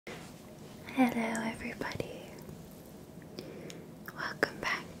Hello everybody, welcome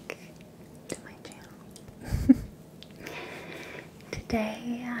back to my channel.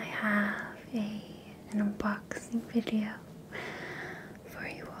 Today I have an unboxing video for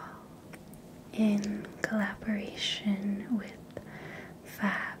you all in collaboration with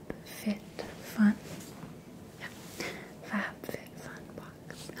FabFitFun. FabFitFun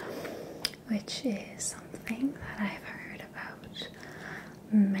box, which is something that I've heard about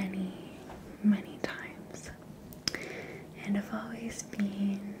many times, and I've always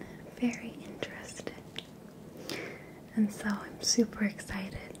been very interested, and so I'm super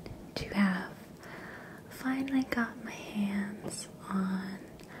excited to have finally got my hands on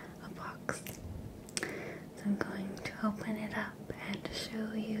a box. So I'm going to open it up and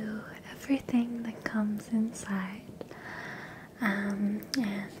show you everything that comes inside, and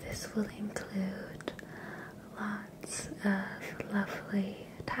this will include lots of lovely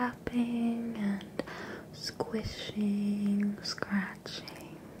tapping and squishing,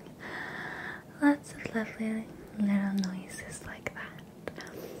 scratching, lots of lovely little noises like that.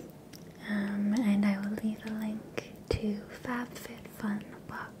 And I will leave a link to FabFitFun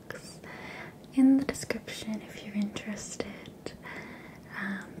box in the description if you're interested.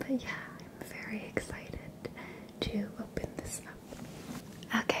 But yeah, I'm very excited to open this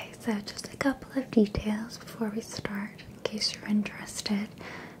up. Okay, so just a couple of details before we start, in case you're interested.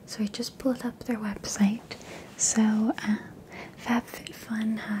 So I just pulled up their website. So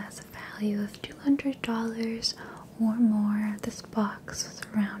FabFitFun has a value of $200 or more. This box was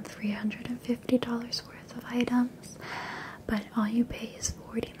around $350 worth of items, but all you pay is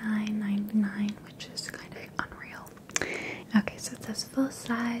 $49.99, which is kind of unreal. Okay, so it says full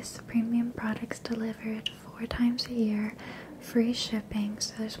size, premium products delivered 4 times a year, free shipping.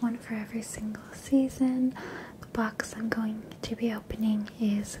 So there's one for every single season. The box I'm going to be opening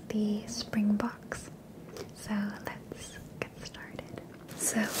is the spring box. So let's get started.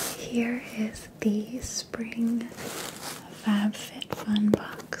 So here is the spring FabFitFun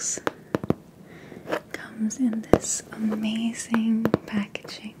box. It comes in this amazing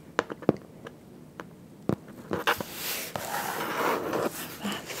packaging.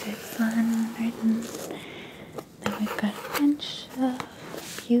 FabFitFun written. Then we've got a bunch of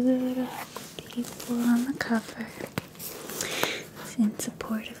beautiful people on the cover. It's in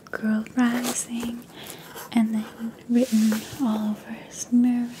support of Girl Rising, and then written all over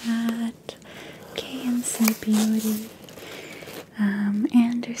Smurat, KNC Beauty,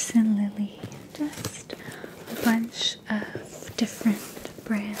 Anderson Lily, just a bunch of different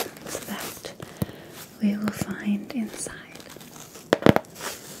brands that we will find inside.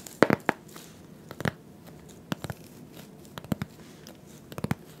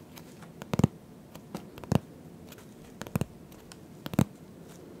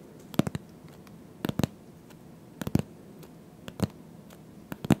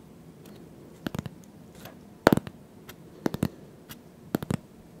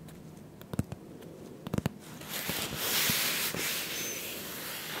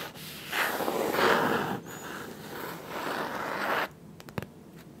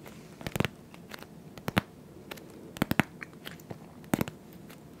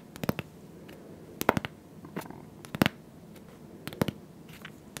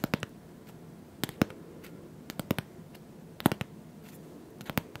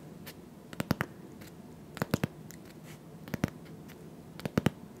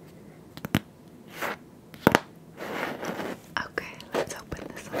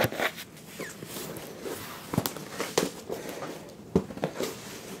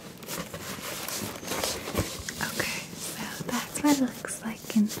 What it looks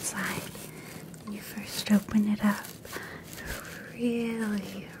like inside when you first open it up.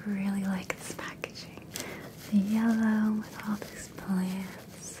 Really like this packaging. The yellow with all these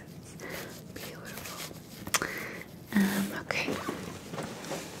plants. It's beautiful. Okay.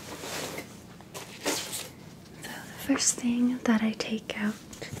 So the first thing that I take out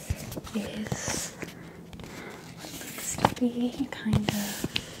is what looks to be kind of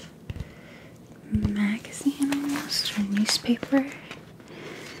magazine almost, or newspaper.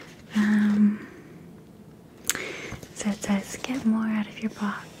 So it says, get more out of your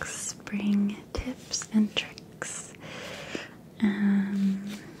box, spring tips and tricks.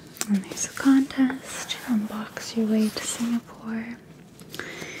 And there's a contest, unbox your way to Singapore,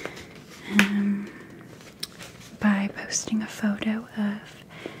 by posting a photo of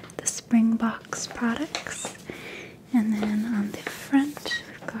the spring box products. And then on the front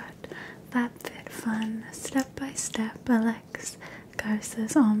we've got FabFitFun step-by-step Alex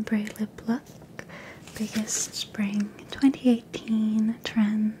Garza's ombre lip look, biggest spring 2018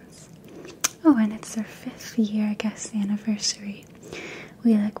 trends, when it's their 5th year, I guess, anniversary,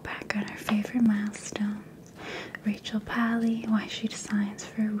 we look back on our favorite milestones. Rachel Pally, why she designs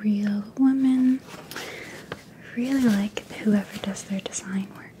for real women. I really like whoever does their design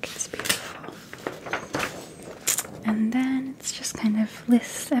work. It's beautiful. And then it's just kind of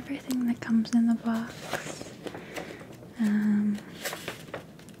lists everything that comes in the box.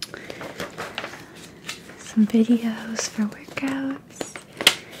 Some videos for workouts.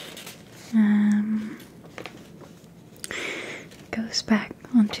 Goes back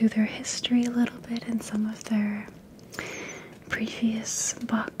onto their history a little bit and some of their previous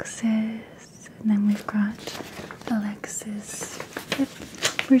boxes. And then we've got Alexa's hip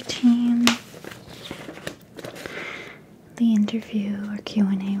routine, the interview or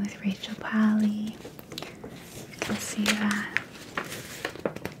Q&A with Rachel Pally. You can see that.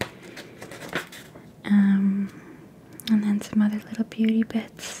 And then some other little beauty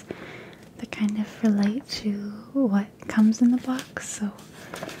bits that kind of relate to what comes in the box. So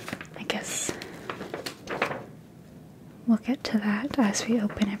I guess we'll get to that as we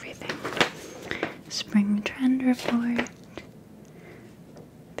open everything. Spring trend report.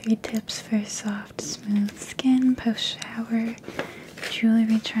 3 tips for soft, smooth skin post-shower.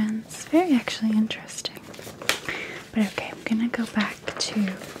 Jewelry trends. Very actually interesting. But okay, I'm gonna go back to,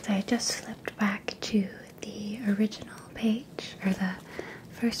 so I just flipped back to the original page, or the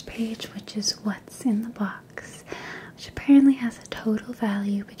first page, which is what's in the box, which apparently has a total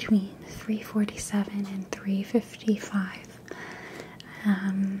value between $347 and $355.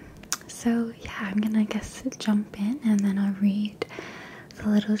 So yeah, I'm gonna guess jump in and then I'll read the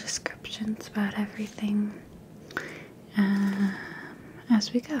little descriptions about everything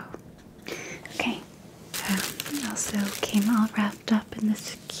as we go. Okay, also came all wrapped up in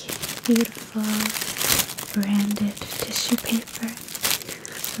this cute, beautiful branded tissue paper.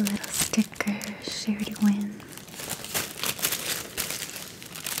 A little sticker, share to win.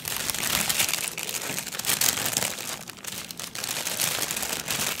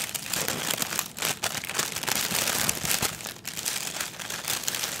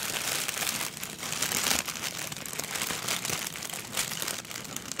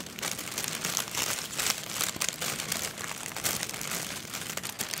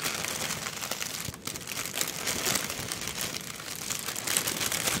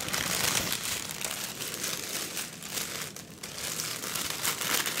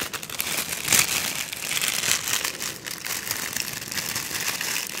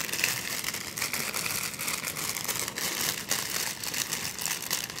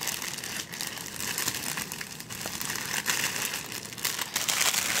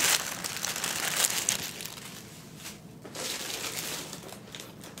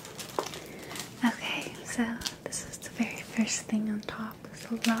 So this is the very first thing on top.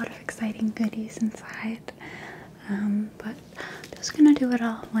 There's a lot of exciting goodies inside, but I'm just gonna do it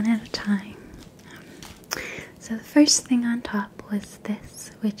all one at a time. So the first thing on top was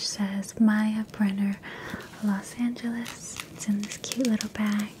this, which says Maya Brenner, Los Angeles. It's in this cute little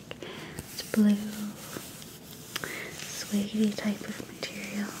bag. It's blue, suede type of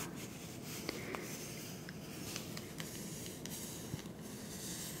material.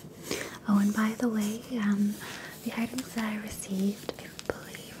 Oh, and by the way, the items that I received, I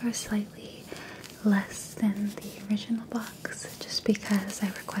believe, are slightly less than the original box, just because I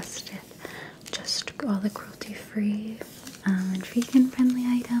requested just all the cruelty-free and vegan-friendly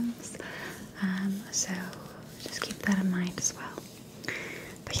items. So just keep that in mind as well.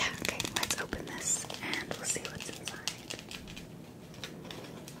 But yeah, okay, let's open this and we'll see what's inside.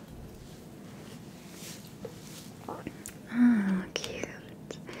 Oh, cute.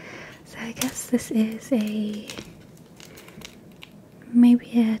 So I guess this is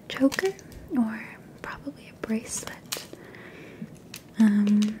maybe a choker or probably a bracelet.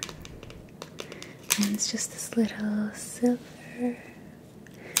 And it's just this little silver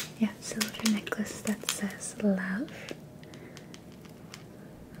necklace that says love.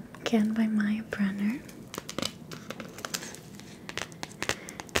 Again by Maya Brenner,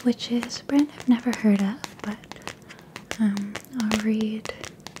 which is a brand I've never heard of, but I'll read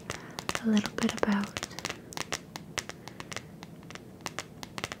a little bit about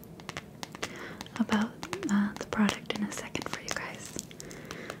the product in a second for you guys.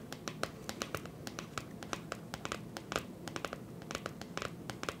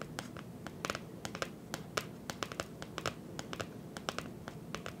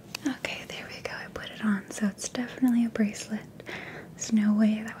 Okay, there we go. I put it on, so it's definitely a bracelet. There's no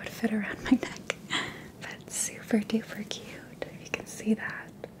way that would fit around my neck. That's super duper cute. You can see that.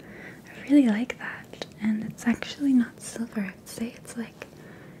 I really like that. And it's actually not silver. I'd say it's like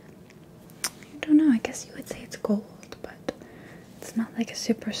guess you would say it's gold, but it's not like a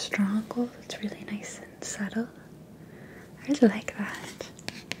super strong gold. It's really nice and subtle. I really like that.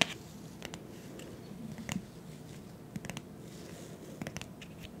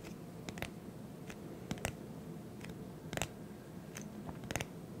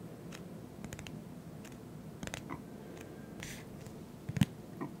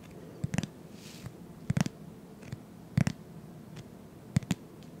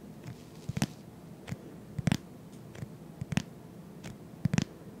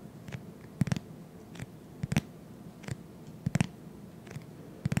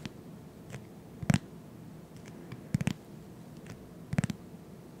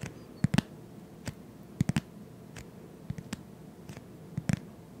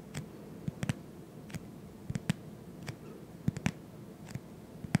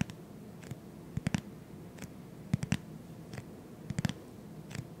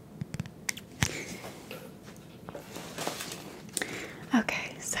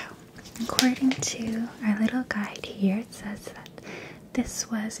 Okay, so according to our little guide here, it says that this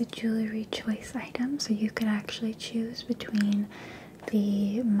was a jewelry choice item, so you could actually choose between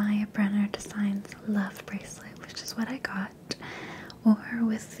the Maya Brenner Designs Love Bracelet, which is what I got, or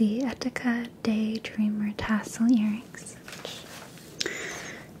with the Etika Daydreamer Tassel Earrings, which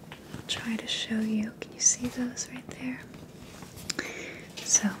I'll try to show you. Can you see those right there?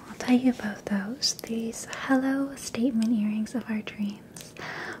 So I'll tell you about those. These Hello Statement Earrings of Our Dreams.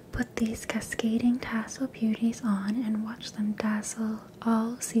 Put these cascading tassel beauties on and watch them dazzle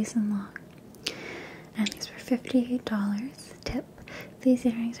all season long. And these were $58. Tip: these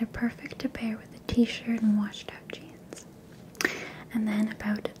earrings are perfect to pair with a t-shirt and washed out jeans. And then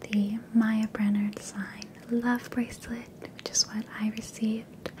about the Maya Brenner Design Love Bracelet, which is what I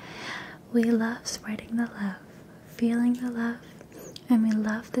received. We love spreading the love, feeling the love, and we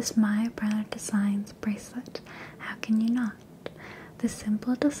love this Maya Brenner Designs bracelet. How can you not? The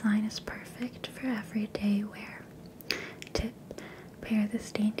simple design is perfect for everyday wear. Tip: pair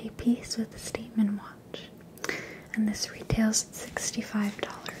this dainty piece with a statement watch. And this retails at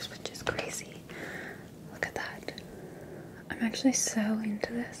 $65, which is crazy. Look at that. I'm actually so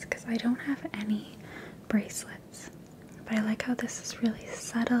into this because I don't have any bracelets. But I like how this is really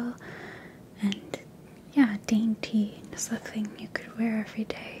subtle and, yeah, dainty. Just a thing you could wear every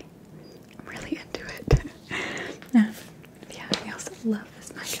day. I'm really into it. Yeah, I also love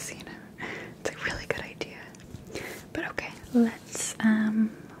this magazine. It's a really good idea. But okay, let's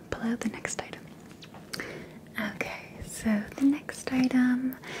pull out the next item. Okay, so the next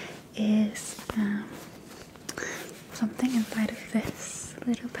item is something inside of this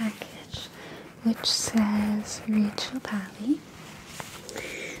little package, which says Rachel Pally.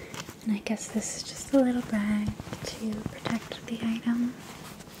 And I guess this is just a little bag to protect the item.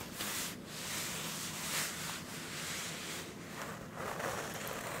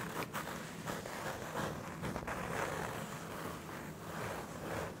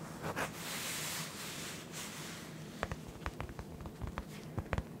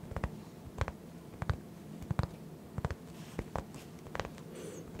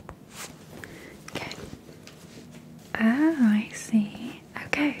 Oh, I see.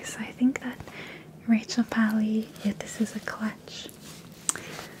 Okay, so I think that Rachel Pally, yeah, this is a clutch.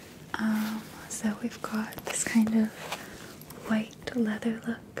 So we've got this kind of white leather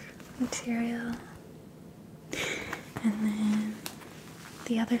look material. And then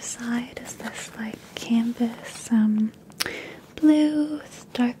the other side is this like canvas blue with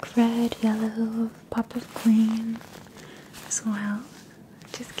dark red, yellow, pop of green as well,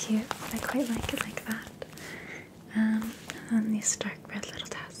 which is cute. I quite like it like that. And these dark red little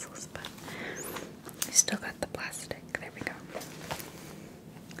tassels, but we still got the plastic. There we go.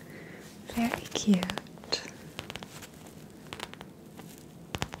 Very cute.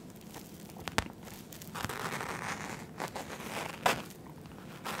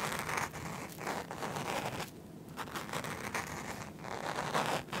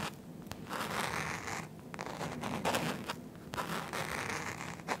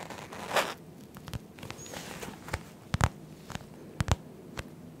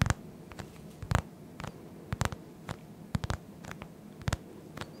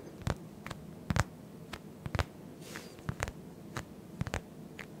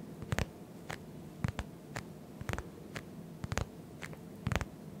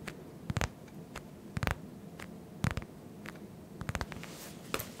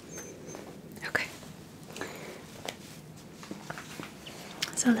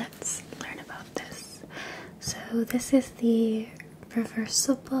 So let's learn about this. So this is the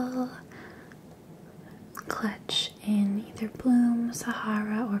reversible clutch in either Bloom,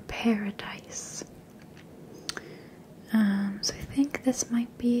 Sahara, or Paradise. So I think this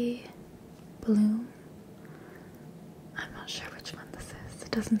might be Bloom. I'm not sure which one this is.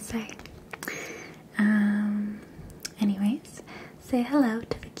 It doesn't say. Anyways, say hello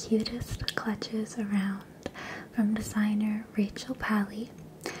to the cutest clutches around from designer Rachel Pally.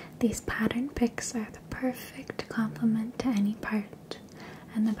 These pattern picks are the perfect complement to any part.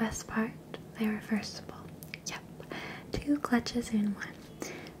 And the best part, they're reversible. Yep, 2 clutches in one.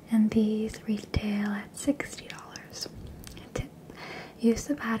 And these retail at $60. Tip, use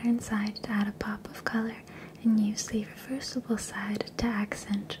the pattern side to add a pop of color and use the reversible side to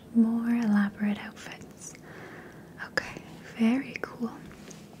accent more elaborate outfits. Okay, very cool.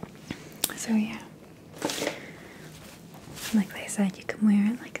 So yeah, like I said, you can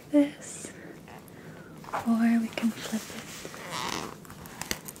wear it like this, or we can flip it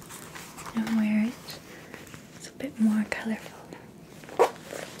and wear it. It's a bit more colorful.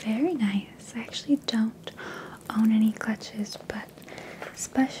 Very nice. I actually don't own any clutches, but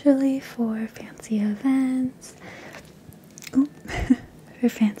especially for fancy events, for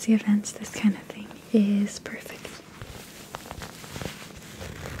fancy events, this kind of thing is perfect.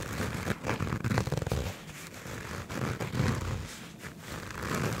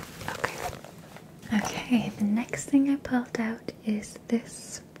 Okay, the next thing I pulled out is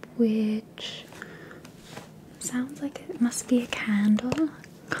this, which sounds like it must be a candle.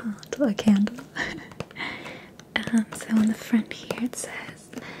 A candle. So on the front here it says,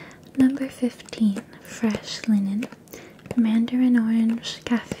 number 15, fresh linen, mandarin orange,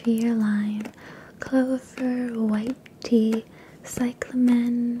 kaffir lime, clover, white tea,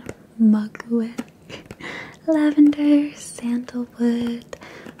 cyclamen, mugwort, lavender, sandalwood,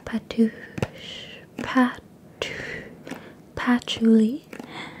 patchouli,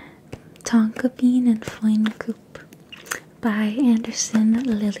 tonka bean, and foin coupe by Anderson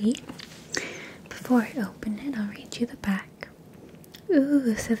Lily. Before I open it, I'll read you the back.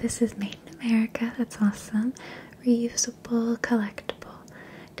 Ooh, so this is made in America. That's awesome. Reusable, collectible.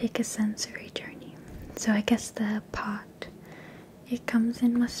 Take a sensory journey. So I guess the pot it comes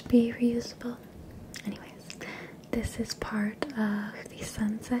in must be reusable. Anyways, this is part of the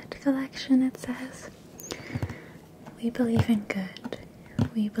Sunset collection, it says. We believe in good.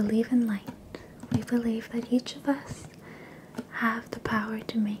 We believe in light. We believe that each of us have the power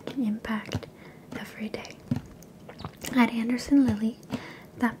to make an impact every day. At Anderson Lily,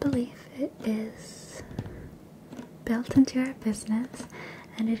 that belief is built into our business,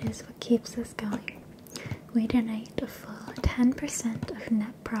 and it is what keeps us going. We donate a full 10% of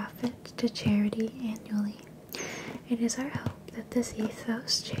net profit to charity annually. It is our hope that this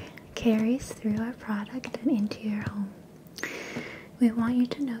ethos carries through our product and into your home. We want you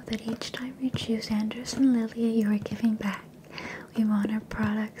to know that each time you choose Anderson Lily, you are giving back. We want our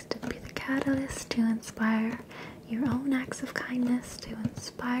products to be the catalyst to inspire your own acts of kindness, to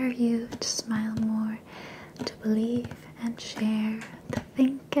inspire you to smile more, to believe and share, to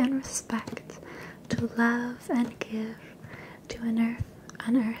think and respect, to love and give, to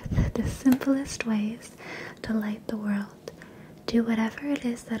unearth the simplest ways to light the world. Do whatever it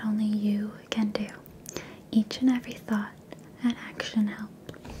is that only you can do. Each and every thought and action help.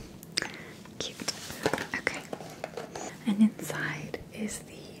 Cute. Okay. And inside is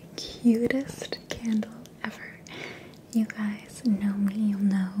the cutest candle ever. You guys know me, you'll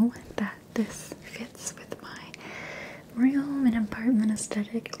know that this fits with my room and apartment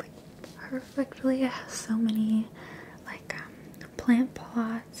aesthetic like perfectly. It has so many like plant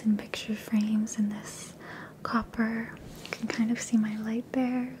pots and picture frames in this copper. You can kind of see my light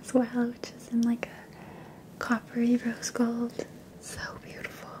there as well, which is in like a coppery rose gold. So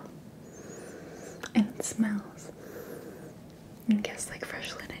beautiful. And it smells, I guess, like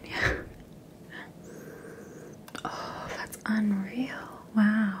fresh linen. Yeah. Oh, that's unreal.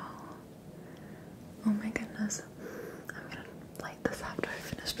 Wow. Oh my goodness. I'm gonna light this after I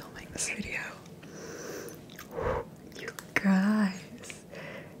finish filming this video. You guys.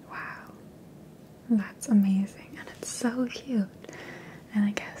 Wow. That's amazing. And it's so cute. And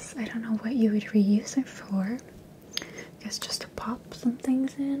I guess, I don't know what you would reuse it for. I guess just to pop some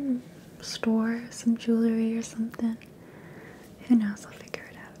things in, store some jewelry or something. Who knows, I'll figure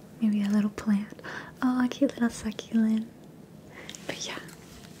it out. Maybe a little plant. Oh, a cute little succulent. But yeah,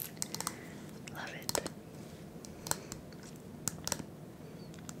 love it.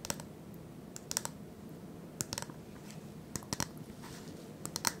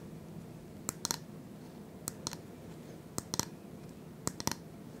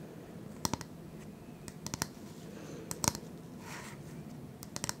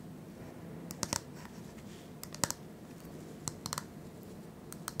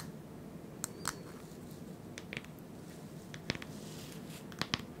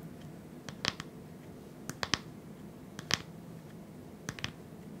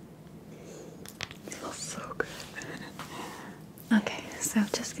 so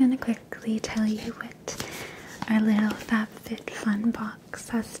just gonna quickly tell you what our little FabFitFun box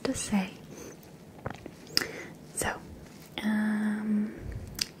has to say. So,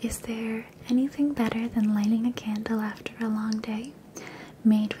 is there anything better than lighting a candle after a long day?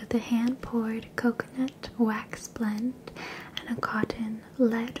 Made with a hand-poured coconut wax blend and a cotton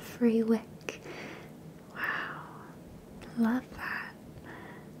lead-free wick. Wow, love that.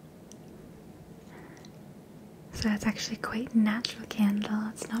 So it's actually quite a natural candle.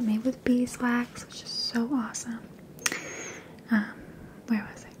 It's not made with beeswax, which is so awesome. Where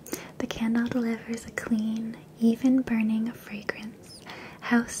was I? The candle delivers a clean, even burning fragrance,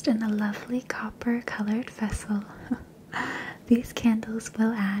 housed in a lovely copper-colored vessel. These candles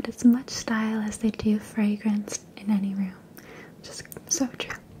will add as much style as they do fragrance in any room, which is so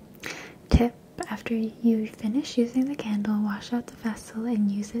true. Tip: after you finish using the candle, wash out the vessel and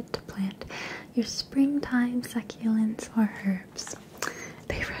use it to plant your springtime succulents or herbs.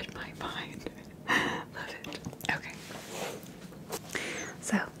 They read my mind. Love it. Okay.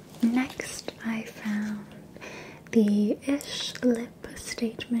 So, next I found the Ish Lip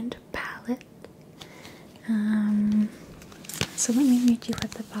Statement Palette. So let me read you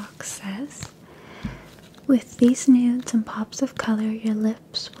what the box says. With these nudes and pops of color, your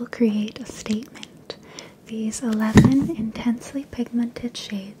lips will create a statement. These 11 intensely pigmented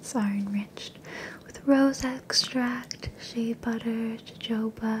shades are enriched with rose extract, shea butter,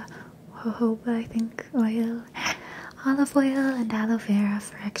 jojoba, jojoba, oil, olive oil, and aloe vera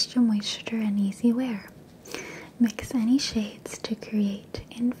for extra moisture and easy wear. Mix any shades to create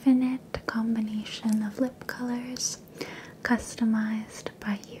infinite combination of lip colors, customized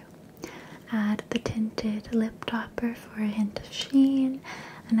by you. Add the tinted lip topper for a hint of sheen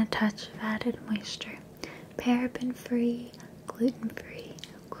and a touch of added moisture. Paraben-free, gluten-free,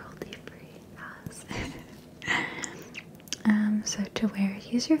 cruelty-free. So to wear,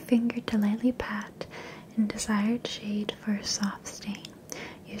 use your finger to lightly pat in desired shade for a soft stain.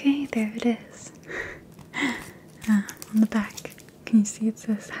 Okay, there it is. On the back, can you see it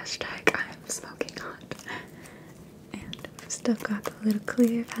says hashtag I'm smoking hot. And I've still got the little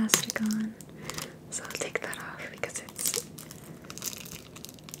clear plastic on, so I'll take that off because it's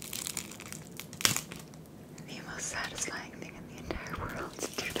the most satisfying thing in the entire world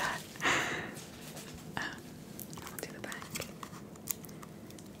to do that. I'll do the back.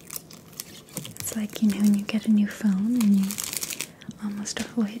 It's like, you know, when you get a new phone and you almost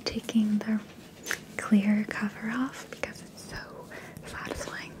avoid taking the clear cover off because it's so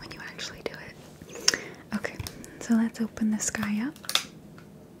satisfying when you actually do it. Okay, so let's open this guy up.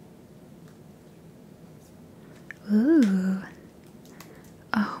 Ooh.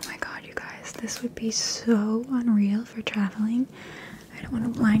 Oh my god, you guys, this would be so unreal for traveling. I don't want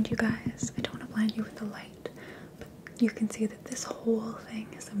to blind you guys. I don't want to blind you with the light, but you can see that this whole thing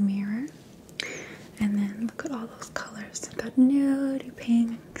is a mirror. And then look at all those colors. I've got nude,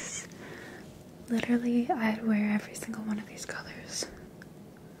 pinks. Literally, I'd wear every single one of these colors.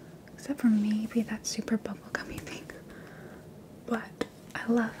 Except for maybe that super bubblegummy pink. But I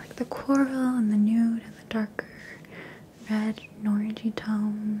love like the coral and the nude and the darker red and orangey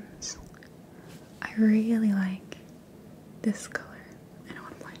tones. I really like this color. I don't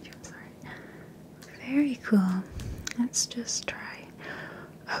want to blind you, I'm sorry. Very cool. Let's just try.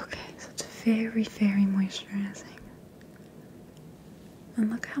 Okay, so it's very, very moisturizing. And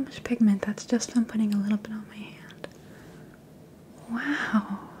look how much pigment that's just from putting a little bit on my hand.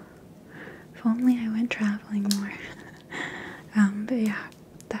 Wow. If only I went traveling more. But yeah,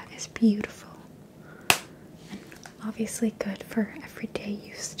 that is beautiful. And obviously good for everyday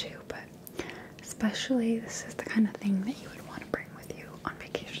use too, but especially this is the kind of thing that you would want to bring with you on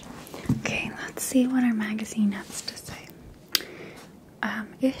vacation. Okay, let's see what our magazine has to say.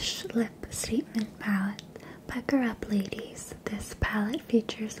 Ish Lip Statement Palette. Pucker up, ladies. This palette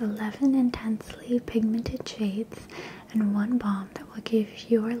features 11 intensely pigmented shades and one balm that will give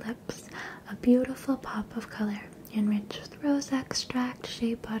your lips a beautiful pop of color, enriched with rose extract,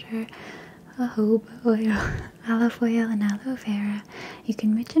 shea butter, jojoba oil, olive oil, and aloe vera. You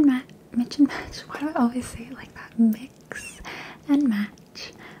can mix and match. Why do I always say it like that? Mix and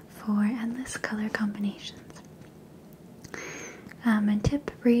match for endless color combinations. And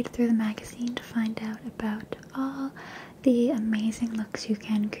tip, read through the magazine to find out about all the amazing looks you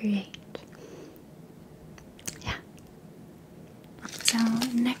can create. Yeah. So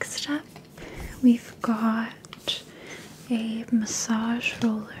next up, we've got a massage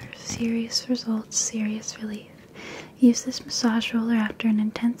roller. Serious results, serious relief. Use this massage roller after an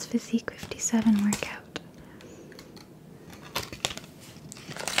intense Physique 57 workout.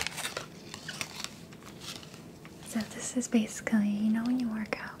 So this this is basically, you know when you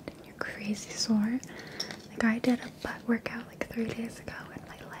work out and you're crazy sore? Like I did a butt workout like 3 days ago and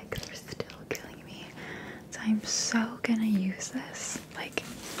my legs are still killing me. So I'm so gonna use this. Like,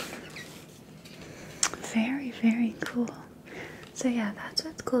 very, very cool. So yeah, that's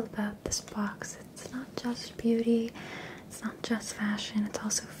what's cool about this box. It's not just beauty, it's not just fashion, it's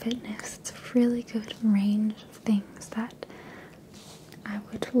also fitness. It's a really good range of things that I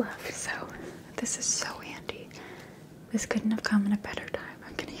would love. So this is so handy. This couldn't have come in a better time.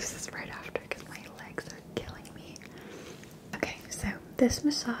 I'm gonna use this right after because my legs are killing me. Okay, so this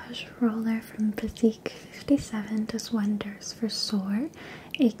massage roller from Physique 57 does wonders for sore,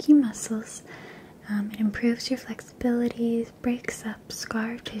 achy muscles. It improves your flexibility, breaks up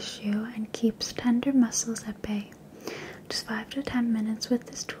scar tissue, and keeps tender muscles at bay. Just 5 to 10 minutes with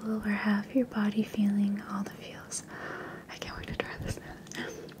this tool will have your body feeling all the feels. I can't wait to try this.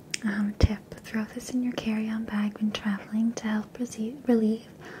 Tip, throw this in your carry-on bag when traveling to help relieve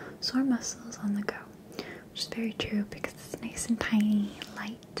sore muscles on the go. Which is very true because it's nice and tiny,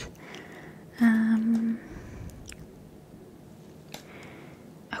 light.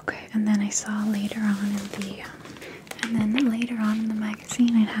 Okay, and then I saw later on in the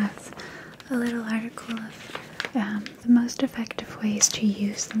magazine it has a little article of the most effective ways to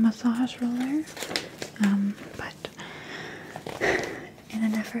use the massage roller. But in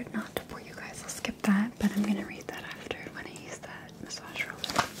an effort not to bore you guys, I'll skip that, but I'm gonna read that after when I use that massage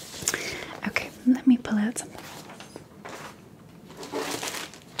roller. Okay, let me pull out something.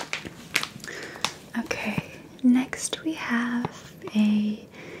 Okay, next we have a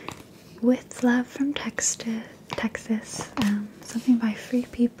With Love from Texas, something by Free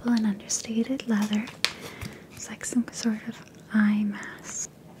People in Understated Leather. It's like some sort of eye mask.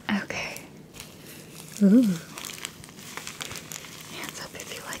 Okay. Ooh. Hands up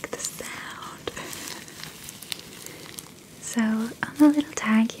if you like the sound. So on the little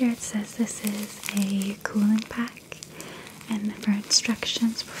tag here it says this is a cooling pack. And for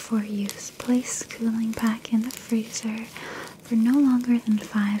instructions before use, place cooling pack in the freezer for no longer than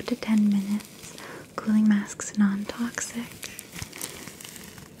 5 to 10 minutes. Cooling mask's non-toxic.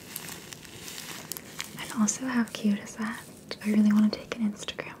 And also, how cute is that? I really want to take an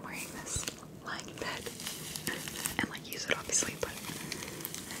Instagram wearing this, lying in bed, and like use it obviously, but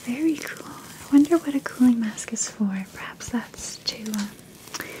very cool. I wonder what a cooling mask is for. Perhaps that's to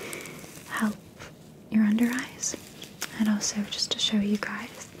help your under eyes. And also, just to show you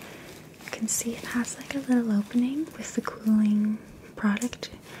guys, you can see it has like a little opening with the cooling product.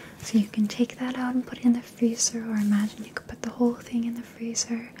 So you can take that out and put it in the freezer, or imagine you could put the whole thing in the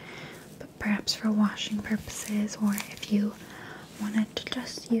freezer, but perhaps for washing purposes, or if you wanted to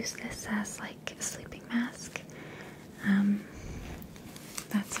just use this as like a sleeping mask,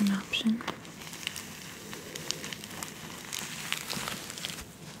 that's an option.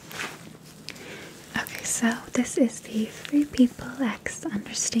 Okay, so this is the Free People X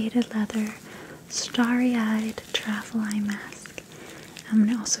Understated Leather Starry-Eyed Travel Eye Mask.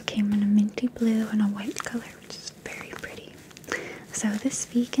 It also came in a minty blue and a white color, which is very pretty. So this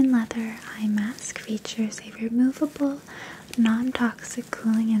vegan leather eye mask features a removable, non-toxic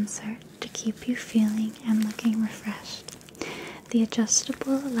cooling insert to keep you feeling and looking refreshed. The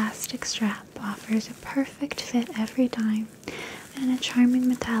adjustable elastic strap offers a perfect fit every time, and a charming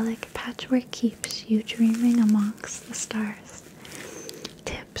metallic patchwork keeps you dreaming amongst the stars.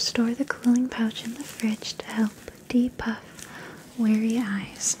 Tip, store the cooling pouch in the fridge to help depuff weary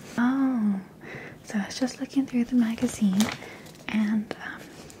eyes. Oh, so I was just looking through the magazine, and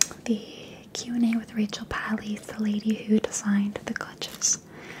the Q&A with Rachel Pally, the lady who designed the clutches.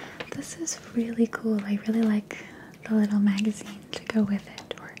 This is really cool. I really like the little magazine to go with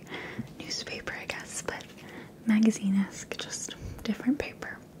it, or newspaper I guess, but magazine-esque, just different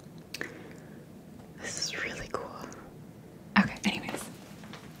paper. This is really cool. Okay, anyways.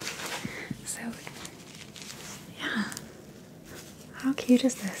 So, yeah. How cute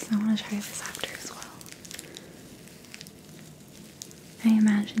is this? I want to try this after as well. I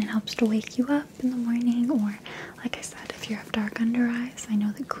imagine it helps to wake you up in the morning, or like I said, if you have dark under eyes, I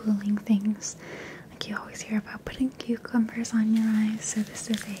know that cooling things, like you always hear about putting cucumbers on your eyes, so this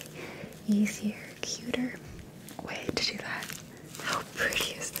is a easier, cuter way to do that. How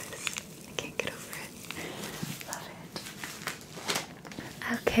pretty is this? I can't get over it. Love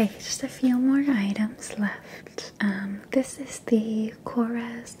it. Okay, just a few more items left. This is the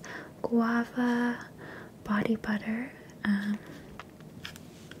Korres Guava Body Butter.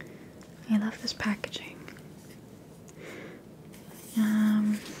 I love this packaging.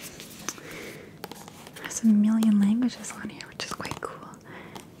 There's a million languages on here, which is quite cool.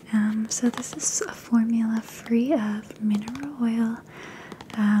 So this is a formula free of mineral oil,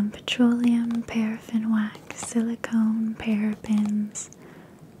 petroleum, paraffin wax, silicone, parabens,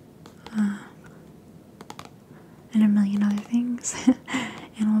 and a million other things.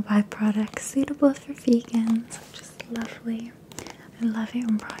 Animal byproducts suitable for vegans, which is lovely. I love it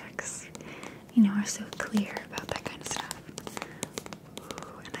when products, are so clear about that kind of stuff.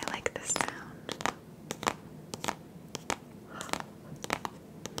 Ooh, and I like this sound.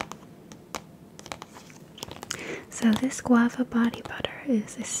 So this guava body butter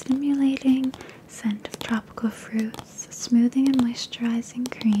is a stimulating scent of tropical fruits, a smoothing and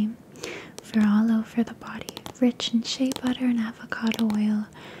moisturizing cream for all over the body, rich in shea butter and avocado oil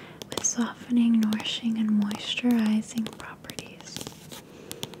with softening, nourishing, and moisturizing properties.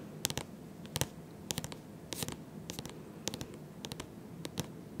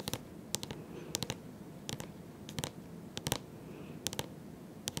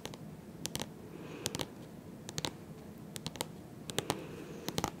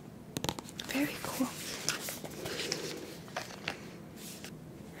 Very cool.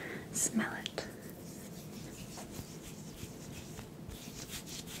 Smell it.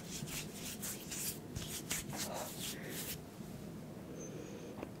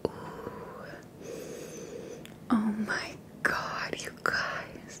 Ooh. Oh my god, you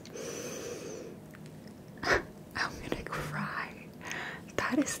guys. I'm gonna cry.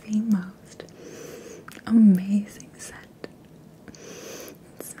 That is the most amazing scent.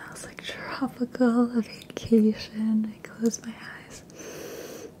 It smells like tropical, a vacation. I close my eyes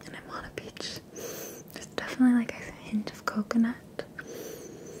and I'm on a beach. There's definitely like a hint of coconut,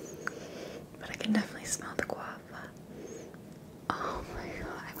 but I can definitely smell the guava. Oh my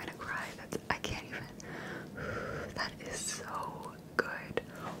god, I'm gonna cry. I can't even. That is so good.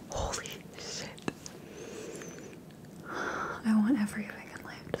 Holy shit. I want everything in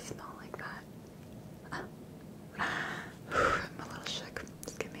life to smell like that. I'm a little shook.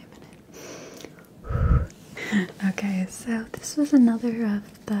 Just give me a minute. Okay, so this was another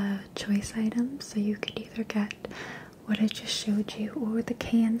of the choice items. So you could either get what I just showed you or the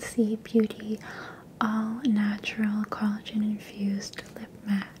KNC Beauty All Natural Collagen Infused Lip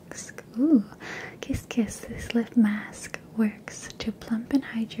Mask. Ooh, kiss kiss. This lip mask works to plump and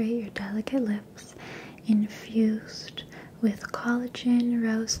hydrate your delicate lips, infused with collagen,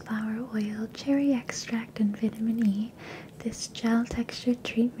 rose flower oil, cherry extract, and vitamin E. This gel textured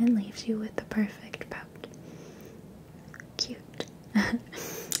treatment leaves you with the perfect pout. Cute.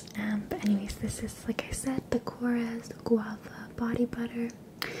 But anyways, this is, like I said, the Korres Guava Body Butter.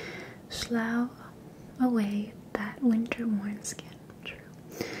 Slough away that winter-worn skin. True.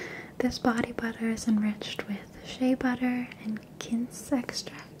 This body butter is enriched with shea butter and quince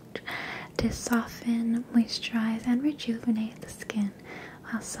extract to soften, moisturize, and rejuvenate the skin,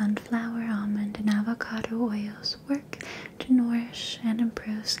 while sunflower, almond, and avocado oils work to nourish and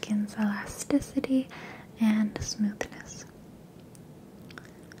improve skin's elasticity and smoothness.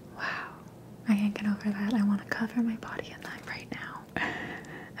 Wow, I can't get over that. I want to cover my body in that right now.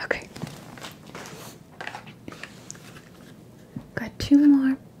 Okay. Got two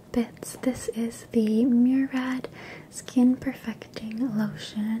more bits. This is the Murad Skin Perfecting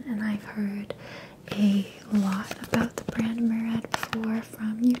Lotion, and I've heard a lot about the brand Murad before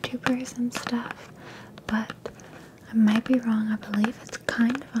from YouTubers and stuff, but I might be wrong. I believe it's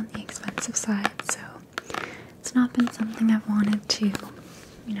kind of on the expensive side, so it's not been something I've wanted to,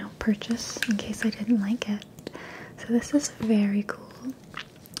 purchase in case I didn't like it. So this is very cool.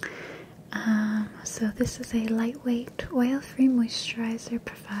 So this is a lightweight, oil-free moisturizer,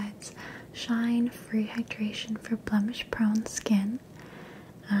 provides shine-free hydration for blemish-prone skin.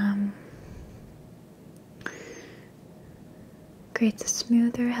 Creates a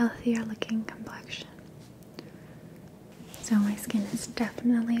smoother, healthier-looking complexion. So my skin is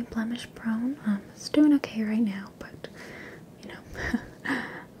definitely blemish-prone. It's doing okay right now, but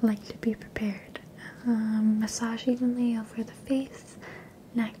like to be prepared. Massage evenly over the face,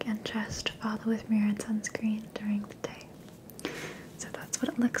 neck, and chest. Follow with Murad sunscreen during the day. So that's what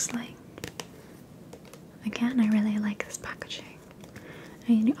it looks like. Again, I really like this packaging.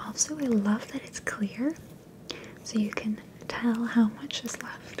 And also I love that it's clear, so you can tell how much is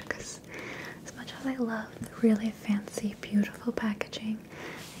left, because as much as I love the really fancy, beautiful packaging,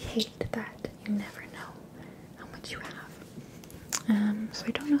 I hate that you never know how much you have. So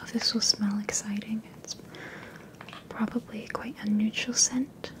I don't know if this will smell exciting. It's probably quite a neutral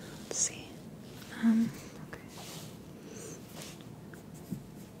scent. Let's see. Okay.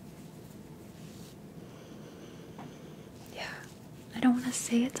 Yeah, I don't want to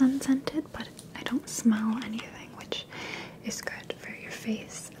say it's unscented, but I don't smell anything, which is good for your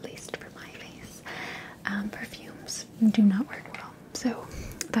face, at least for perfumes do not work well. So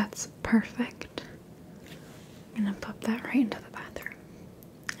that's perfect. I'm gonna pop that right into the bathroom.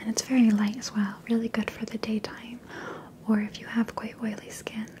 And it's very light as well, really good for the daytime, or if you have quite oily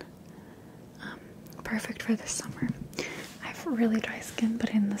skin. Perfect for the summer. I have really dry skin,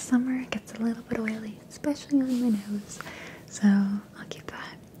 but in the summer it gets a little bit oily, especially on my nose. So I'll keep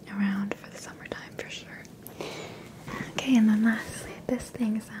that around for the summertime for sure. Okay, and then lastly, this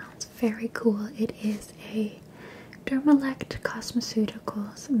thing sounds very cool. It is a Dermalect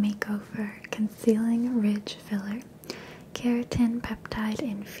Cosmeceuticals Makeover Concealing Ridge Filler, Keratin Peptide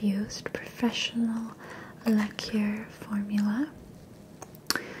Infused Professional Lacquer Formula.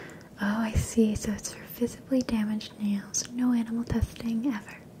 Oh, I see. So it's for visibly damaged nails. No animal testing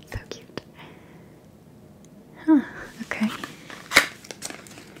ever. So cute. Huh, okay.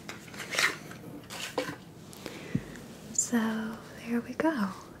 So there we go.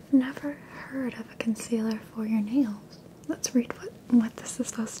 I've never heard of a concealer for your nails. Let's read what this is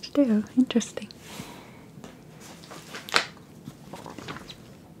supposed to do. Interesting.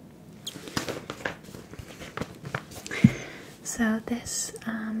 So this,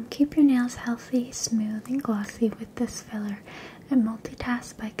 keep your nails healthy, smooth, and glossy with this filler. It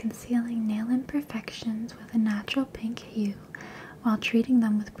multitasks by concealing nail imperfections with a natural pink hue while treating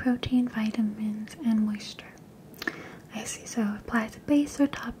them with protein, vitamins, and moisture. I see, so apply as a base or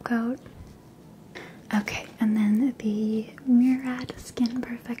top coat. Okay, and then the Murad Skin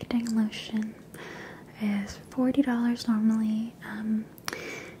Perfecting Lotion is $40 normally.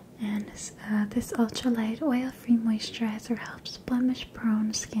 And this ultralight oil-free moisturizer helps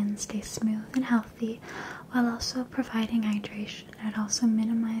blemish-prone skin stay smooth and healthy while also providing hydration. It also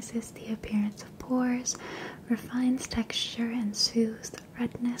minimizes the appearance of pores, refines texture, and soothes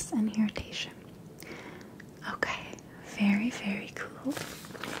redness and irritation. Okay, very, very cool.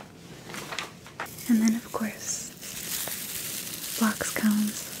 And then, of course, box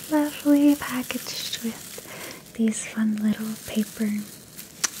comes lovely packaged with these fun little paper.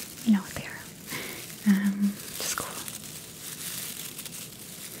 You know what they are. Just cool.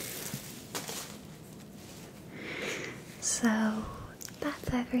 So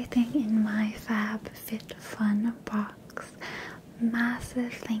that's everything in my FabFitFun box.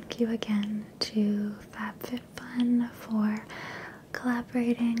 Massive thank you again to FabFitFun for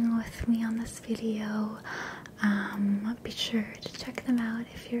collaborating with me on this video. Be sure to check them out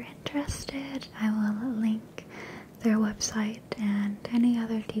if you're interested. I will link their website and any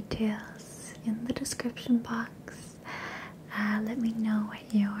other details in the description box. Let me know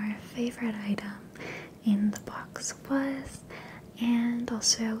what your favorite item in the box was, and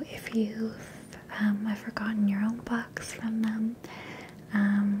also if you've ever gotten your own box from them.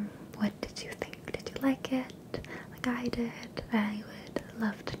 What did you think? Did you like it like I did? I would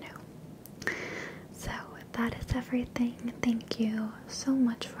love to know. So that is everything. Thank you so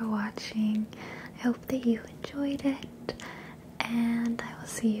much for watching. I hope that you enjoyed it, and I will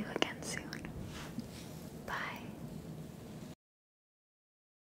see you again